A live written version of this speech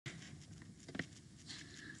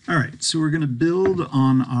All right, so we're going to build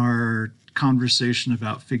on our conversation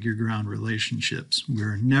about figure ground relationships.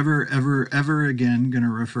 We're never, ever, ever again going to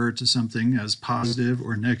refer to something as positive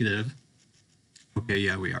or negative. Okay,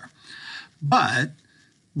 yeah, we are. But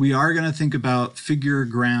we are going to think about figure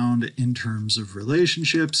ground in terms of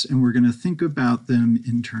relationships, and we're going to think about them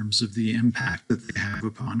in terms of the impact that they have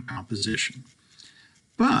upon composition.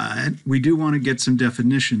 But we do want to get some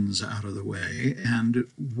definitions out of the way. And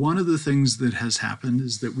one of the things that has happened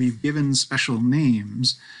is that we've given special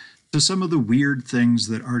names to some of the weird things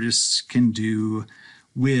that artists can do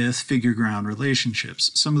with figure ground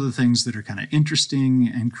relationships. Some of the things that are kind of interesting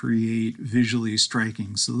and create visually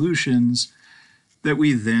striking solutions that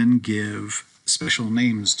we then give special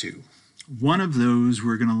names to. One of those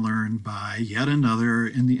we're going to learn by yet another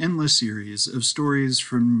in the endless series of stories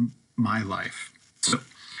from my life. So,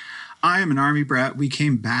 I am an Army brat. We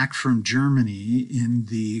came back from Germany in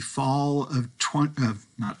the fall of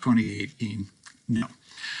not 2018, no,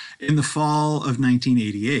 in the fall of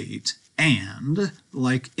 1988. And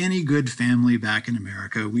like any good family back in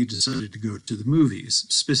America, we decided to go to the movies.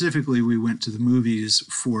 Specifically, we went to the movies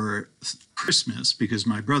for Christmas because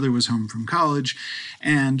my brother was home from college.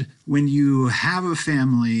 And when you have a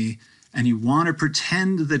family and you want to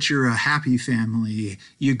pretend that you're a happy family,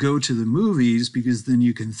 you go to the movies because then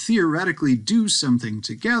you can theoretically do something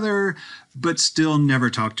together, but still never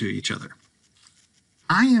talk to each other.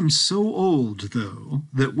 I am so old, though,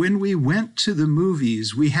 that when we went to the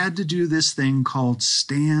movies, we had to do this thing called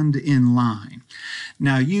stand in line.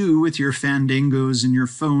 Now, you, with your Fandangos and your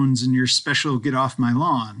phones and your special get off my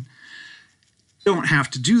lawn, don't have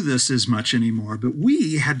to do this as much anymore, but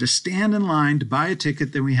we had to stand in line to buy a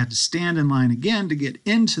ticket, then we had to stand in line again to get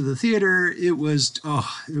into the theater.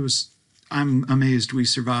 I'm amazed we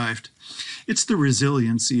survived. It's the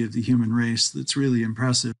resiliency of the human race that's really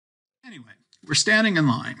impressive. Anyway, we're standing in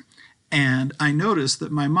line, and I noticed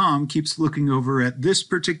that my mom keeps looking over at this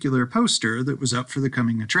particular poster that was up for the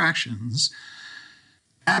coming attractions,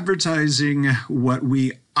 advertising what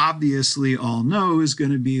we obviously all know is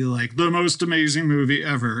going to be like the most amazing movie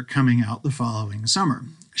ever coming out the following summer.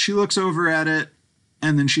 She looks over at it,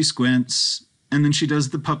 and then she squints, and then she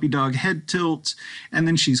does the puppy dog head tilt, and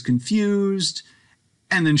then she's confused,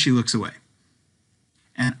 and then she looks away.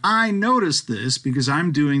 And I noticed this because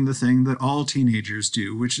I'm doing the thing that all teenagers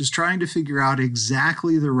do, which is trying to figure out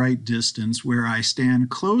exactly the right distance where I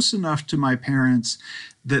stand close enough to my parents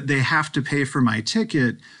that they have to pay for my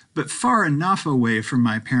ticket, but far enough away from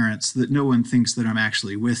my parents that no one thinks that I'm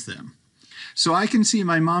actually with them. So I can see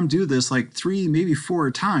my mom do this like 3, maybe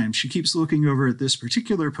 4 times. She keeps looking over at this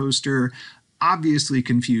particular poster, obviously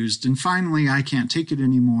confused, and finally I can't take it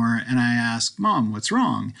anymore, and I ask, "Mom, what's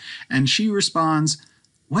wrong?" And she responds,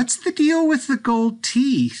 "What's the deal with the gold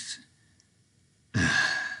teeth?"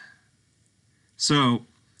 So,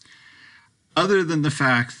 other than the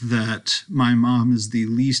fact that my mom is the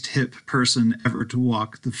least hip person ever to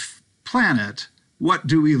walk the planet, what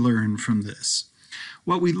do we learn from this?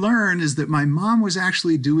 What we learn is that my mom was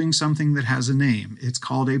actually doing something that has a name. It's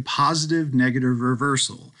called a positive negative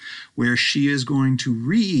reversal, where she is going to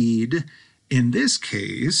read, in this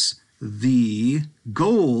case, the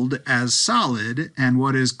gold as solid and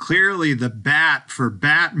what is clearly the bat for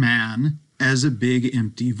Batman as a big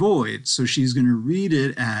empty void. So she's going to read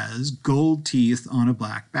it as gold teeth on a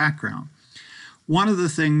black background. One of the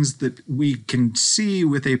things that we can see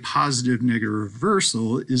with a positive negative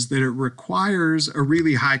reversal is that it requires a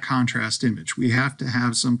really high contrast image. We have to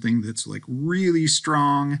have something that's like really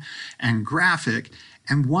strong and graphic.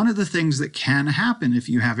 And one of the things that can happen if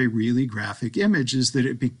you have a really graphic image is that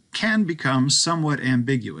it can become somewhat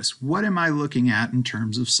ambiguous. What am I looking at in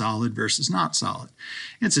terms of solid versus not solid?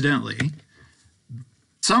 Incidentally,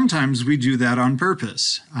 sometimes we do that on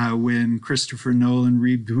purpose. When Christopher Nolan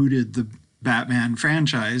rebooted the Batman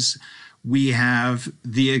franchise, we have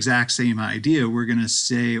the exact same idea. We're going to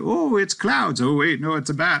say, "Oh, it's clouds. Oh, wait, no, it's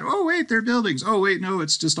a bat. Oh, wait, they're buildings. Oh, wait, no,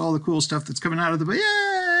 it's just all the cool stuff that's coming out of the...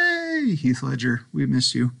 Yay, Heath Ledger, we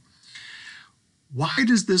miss you." Why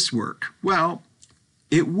does this work? Well,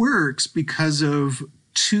 it works because of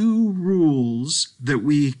 2 rules that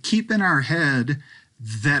we keep in our head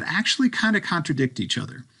that actually kind of contradict each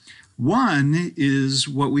other. One is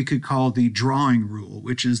what we could call the drawing rule,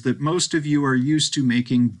 which is that most of you are used to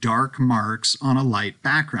making dark marks on a light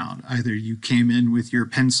background. Either you came in with your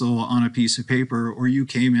pencil on a piece of paper or you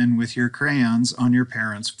came in with your crayons on your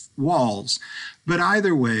parents' walls. But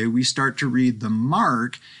either way, we start to read the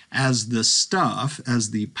mark as the stuff, as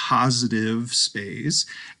the positive space,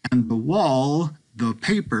 and the wall, the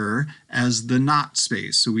paper, as the not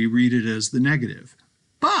space. So we read it as the negative.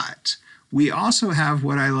 But We also have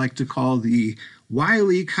what I like to call the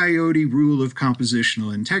Wile E. Coyote rule of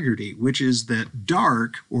compositional integrity, which is that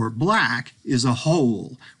dark or black is a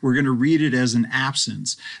whole. We're going to read it as an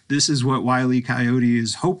absence. This is what Wile E. Coyote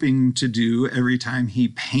is hoping to do every time he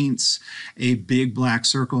paints a big black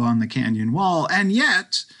circle on the canyon wall, and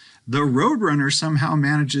yet the Roadrunner somehow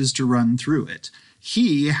manages to run through it.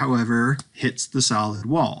 He, however, hits the solid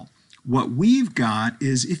wall. What we've got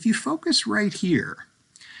is, if you focus right here,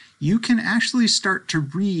 you can actually start to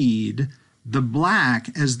read the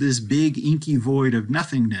black as this big inky void of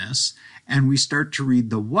nothingness, and we start to read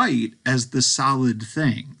the white as the solid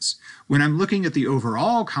things. When I'm looking at the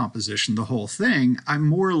overall composition, the whole thing, I'm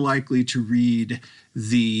more likely to read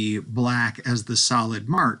the black as the solid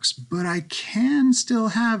marks, but I can still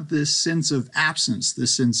have this sense of absence,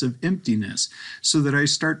 this sense of emptiness, so that I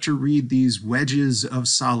start to read these wedges of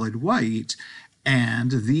solid white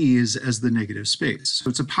and these as the negative space. So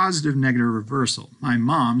it's a positive negative reversal. My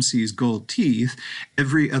mom sees gold teeth.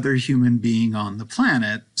 Every other human being on the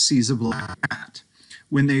planet sees a black cat.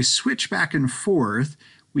 When they switch back and forth,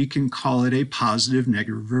 we can call it a positive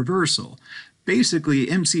negative reversal. Basically,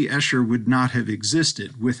 MC Escher would not have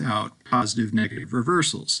existed without positive negative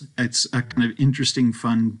reversals. It's a kind of interesting,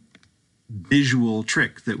 fun visual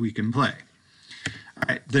trick that we can play.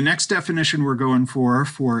 All right, the next definition we're going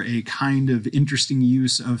for a kind of interesting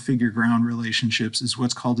use of figure-ground relationships is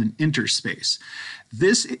what's called an interspace.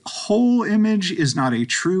 This whole image is not a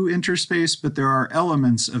true interspace, but there are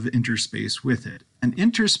elements of interspace with it. An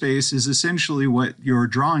interspace is essentially what your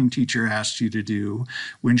drawing teacher asked you to do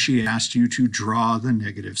when she asked you to draw the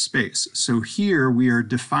negative space. So here we are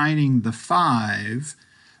defining the 5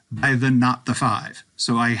 by the not the 5.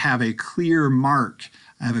 So I have a clear mark.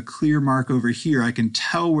 I have a clear mark over here. I can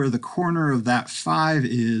tell where the corner of that 5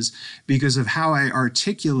 is because of how I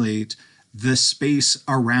articulate the space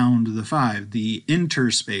around the 5, the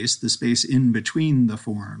interspace, the space in between the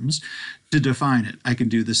forms, to define it. I can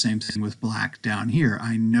do the same thing with black down here.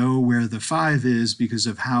 I know where the 5 is because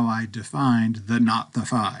of how I defined the not the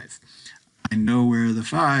 5. I know where the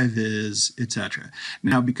 5 is, etc.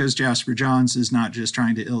 Now, because Jasper Johns is not just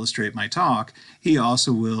trying to illustrate my talk, he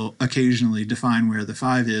also will occasionally define where the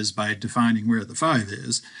 5 is by defining where the 5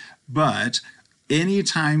 is. But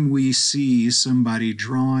anytime we see somebody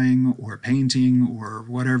drawing or painting or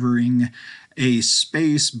whatevering a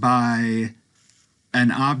space by an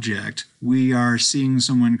object, we are seeing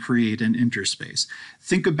someone create an interspace.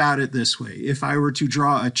 Think about it this way. If I were to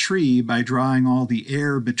draw a tree by drawing all the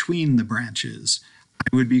air between the branches,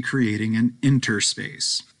 I would be creating an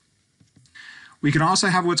interspace. We can also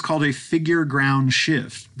have what's called a figure ground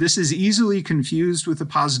shift. This is easily confused with a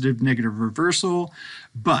positive negative reversal,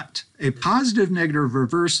 but a positive negative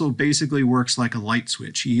reversal basically works like a light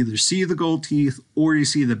switch. You either see the gold teeth or you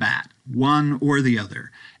see the bat, one or the other.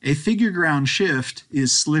 A figure ground shift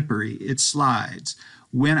is slippery, it slides.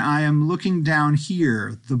 When I am looking down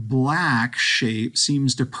here, the black shape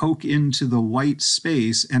seems to poke into the white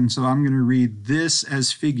space, and so I'm going to read this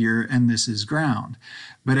as figure and this is ground.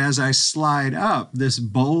 But as I slide up, this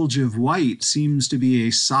bulge of white seems to be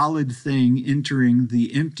a solid thing entering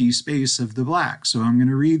the empty space of the black. So I'm going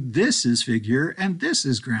to read this as figure and this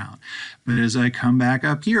is ground. But as I come back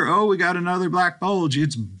up here, oh, we got another black bulge.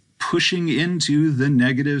 It's pushing into the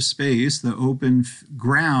negative space, the open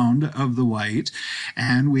ground of the white,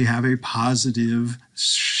 and we have a positive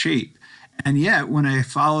shape. And yet, when I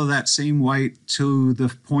follow that same white to the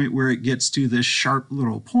point where it gets to this sharp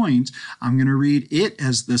little point, I'm going to read it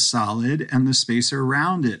as the solid and the space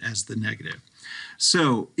around it as the negative.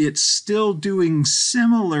 So it's still doing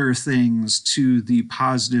similar things to the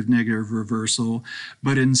positive negative reversal,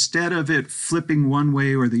 but instead of it flipping one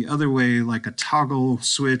way or the other way like a toggle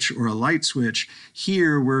switch or a light switch,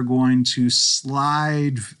 here we're going to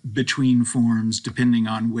slide between forms depending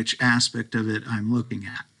on which aspect of it I'm looking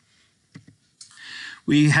at.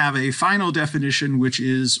 We have a final definition, which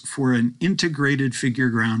is for an integrated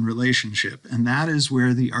figure-ground relationship, and that is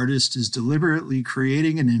where the artist is deliberately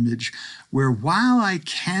creating an image where, while I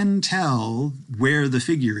can tell where the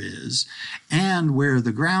figure is and where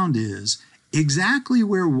the ground is, exactly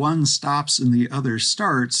where one stops and the other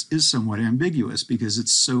starts is somewhat ambiguous because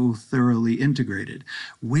it's so thoroughly integrated.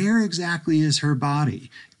 Where exactly is her body?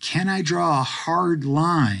 Can I draw a hard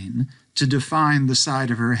line to define the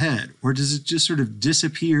side of her head? Or does it just sort of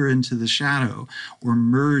disappear into the shadow or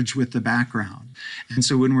merge with the background? And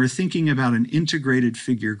so when we're thinking about an integrated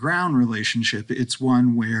figure-ground relationship, it's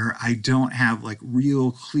one where I don't have like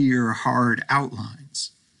real clear, hard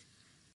outlines.